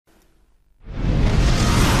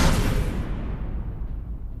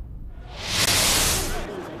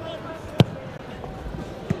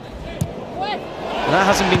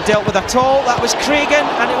hasn't been dealt with at all. That was Cragen,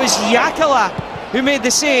 and it was Jaakkola who made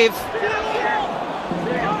the save.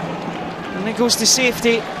 And it goes to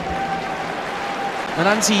safety.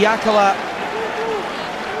 And Jaakkola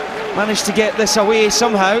managed to get this away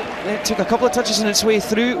somehow. It took a couple of touches on its way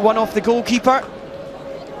through, one off the goalkeeper.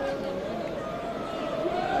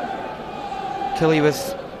 Killie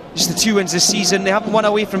with just the 2 wins this season. They haven't won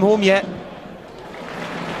away from home yet.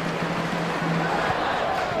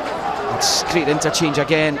 It's great interchange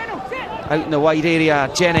again. Out in the wide area,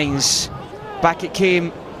 Jennings. Back it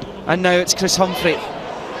came. And now it's Chris Humphrey.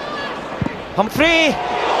 Humphrey!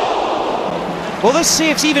 Well, this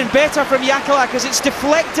save's even better from Jaakkola because it's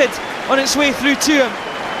deflected on its way through to him.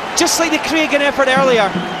 Just like the Cragen effort earlier.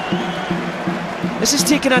 This has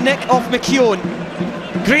taken a nick off McKeown.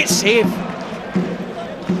 Great save.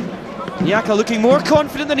 Jaakkola looking more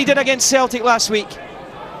confident than he did against Celtic last week.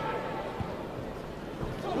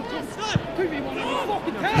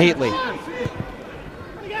 Haitley.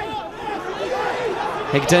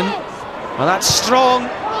 Higden. Well, that's strong,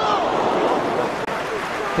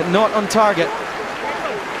 but not on target.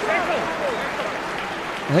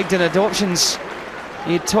 Higden had options.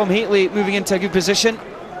 He had Tom Haitley moving into a good position.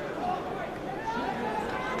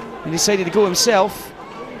 He decided to go himself.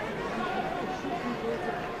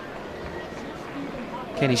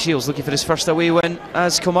 Kenny Shiels looking for his first away win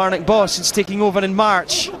as Kilmarnock boss since taking over in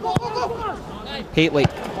March. Haitley.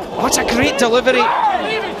 What a great delivery.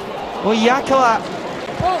 Well, Jaakkola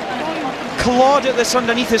clawed at this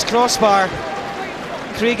underneath his crossbar.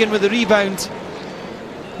 Cragen with the rebound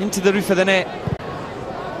into the roof of the net.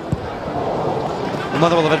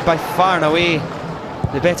 Motherwell have had by far and away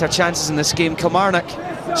the better chances in this game. Kilmarnock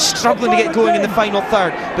struggling to get going in the final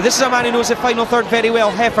third, but this is a man who knows the final third very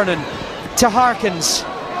well. Heffernan to Harkins,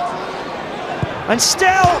 and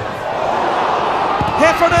still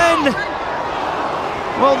Heffernan.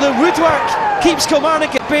 Well, the woodwork keeps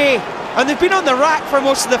Kilmarnock at bay, and they've been on the rack for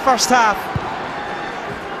most of the first half.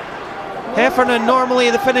 Heffernan,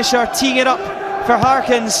 normally the finisher, teeing it up for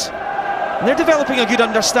Harkins, and they're developing a good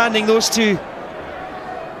understanding, those two.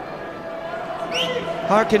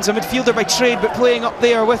 Harkins, a midfielder by trade, but playing up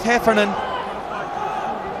there with Heffernan.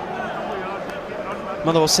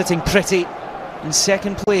 Motherwell sitting pretty in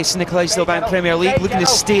second place in the Clydesdale Bank Premier League, looking to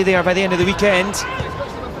stay there by the end of the weekend.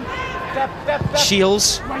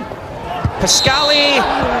 Shiels. Pascali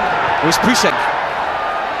was pushing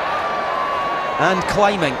and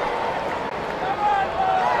climbing.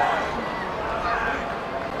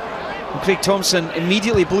 And Craig Thompson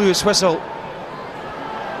immediately blew his whistle.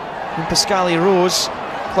 And Pascali rose,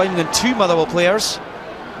 climbing on 2 Motherwell players.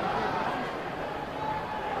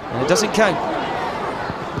 And it doesn't count.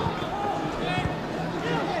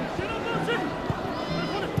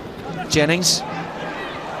 Jennings.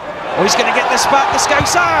 Oh, he's going to get this back, the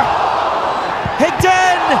Scouser!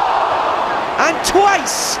 Higden! And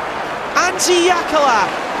twice! Jaakkola,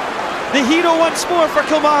 the hero once more for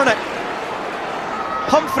Kilmarnock.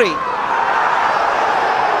 Humphrey.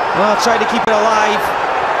 Well, tried to keep it alive.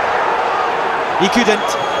 He couldn't.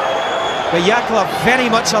 But Jaakkola very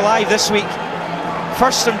much alive this week.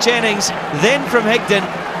 First from Jennings, then from Higden.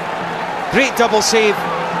 Great double save.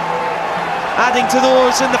 Adding to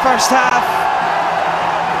those in the first half.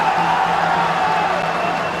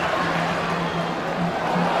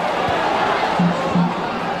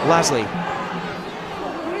 Lasley.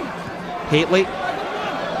 Haitley.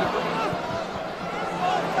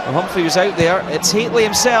 Well, Humphrey was out there. It's Haitley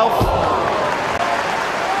himself.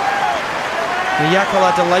 And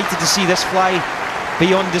Jaakkola delighted to see this fly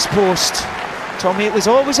beyond his post. Tom Haitley's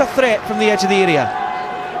always a threat from the edge of the area.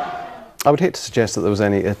 I would hate to suggest that there was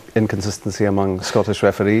any inconsistency among Scottish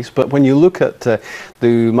referees, but when you look at the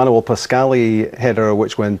Motherwell Pascali header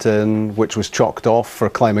which went in, which was chalked off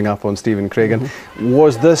for climbing up on Stephen Cragen,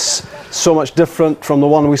 was this so much different from the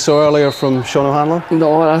one we saw earlier from Sean O'Hanlon?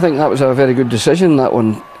 No, I think that was a very good decision, that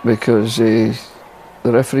one, because the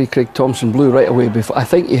referee Craig Thompson blew right away before. I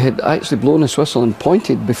think he had actually blown his whistle and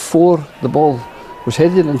pointed before the ball was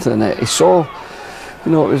headed into the net. He saw,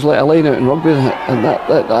 you know, it was like a line out in rugby, and that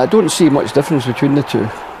I don't see much difference between the two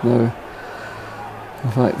now.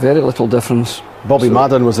 In fact, very little difference. Bobby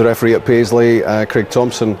Madden was the referee at Paisley. Craig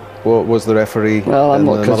Thompson was the referee. Well, I'm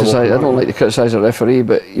not criticising. I don't like to criticise a referee,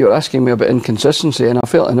 but you're asking me about inconsistency, and I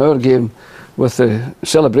felt in our game with the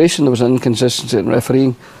celebration there was an inconsistency in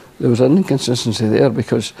refereeing. There was an inconsistency there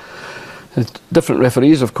because different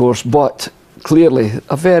referees, of course, but clearly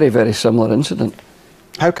a very, very similar incident.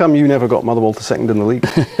 How come you never got Motherwell to second in the league?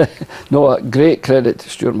 No, great credit to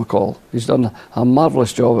Stuart McCall. He's done a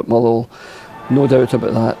marvellous job at Motherwell, no doubt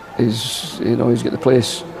about that. He's got the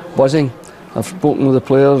place buzzing, I've spoken with the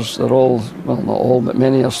players. They're all, well, not all, but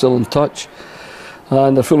many are still in touch.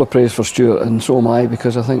 And they're full of praise for Stuart, and so am I,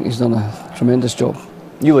 because I think he's done a tremendous job.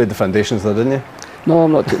 You laid the foundations there, didn't you? No,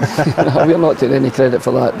 I'm not. We're not taking any credit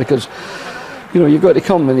for that, because you've got to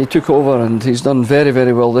come, and he took over, and he's done very,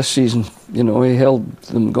 very well this season. He held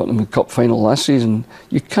them, got them in the cup final last season.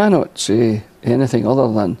 You cannot say anything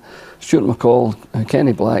other than Stuart McCall and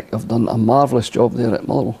Kenny Black have done a marvellous job there at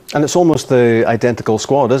Motherwell. And it's almost the identical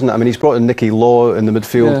squad, isn't it? I mean, he's brought in Nicky Law in the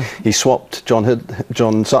midfield. Yeah. He swapped John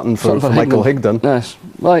Sutton for Michael Higdon. Yes.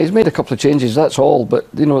 Well, he's made a couple of changes, that's all. But,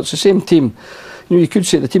 it's the same team. You could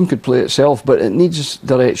say the team could play itself, but it needs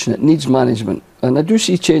direction, it needs management. And I do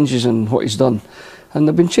see changes in what he's done. And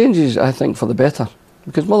there have been changes, I think, for the better.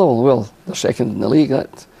 Because Motherwell, well, they're second in the league.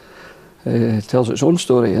 That tells its own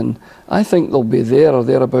story. And I think they'll be there or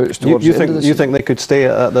thereabouts towards the end of the season. You think they could stay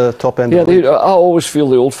at the top end? Yeah, I always feel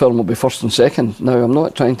the Old Firm will be first and second. Now, I'm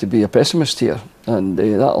not trying to be a pessimist here. And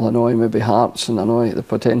that'll annoy maybe Hearts and annoy the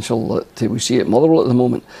potential that we see at Motherwell at the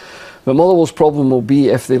moment. But Motherwell's problem will be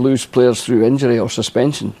if they lose players through injury or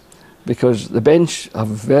suspension, because the bench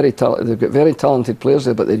have they've got very talented players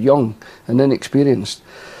there, but they're young and inexperienced,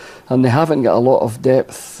 and they haven't got a lot of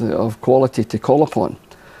depth of quality to call upon.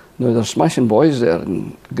 Now, they're smashing boys there,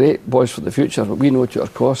 and great boys for the future, but we know to our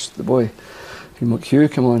cost. The boy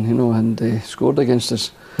McKeown come on, and scored against us.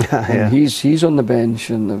 Yeah. And he's on the bench,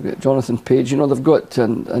 and they've got Jonathan Page. They've got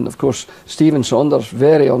and of course Stephen Saunders,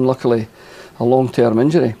 very unluckily a long-term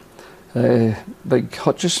injury. Big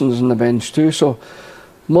Hutchison's on the bench too. So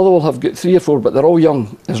Motherwell have got 3 or 4, but they're all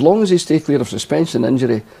young. As long as they stay clear of suspension and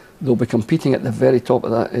injury, they'll be competing at the very top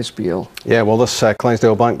of that SPL. Yeah, well, this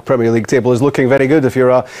Clydesdale Bank Premier League table is looking very good if you're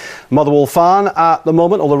a Motherwell fan at the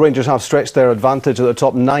moment. Although Rangers have stretched their advantage at the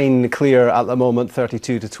top, 9 clear at the moment,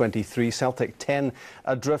 32 to 23. Celtic 10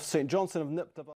 adrift. St Johnstone have nipped above.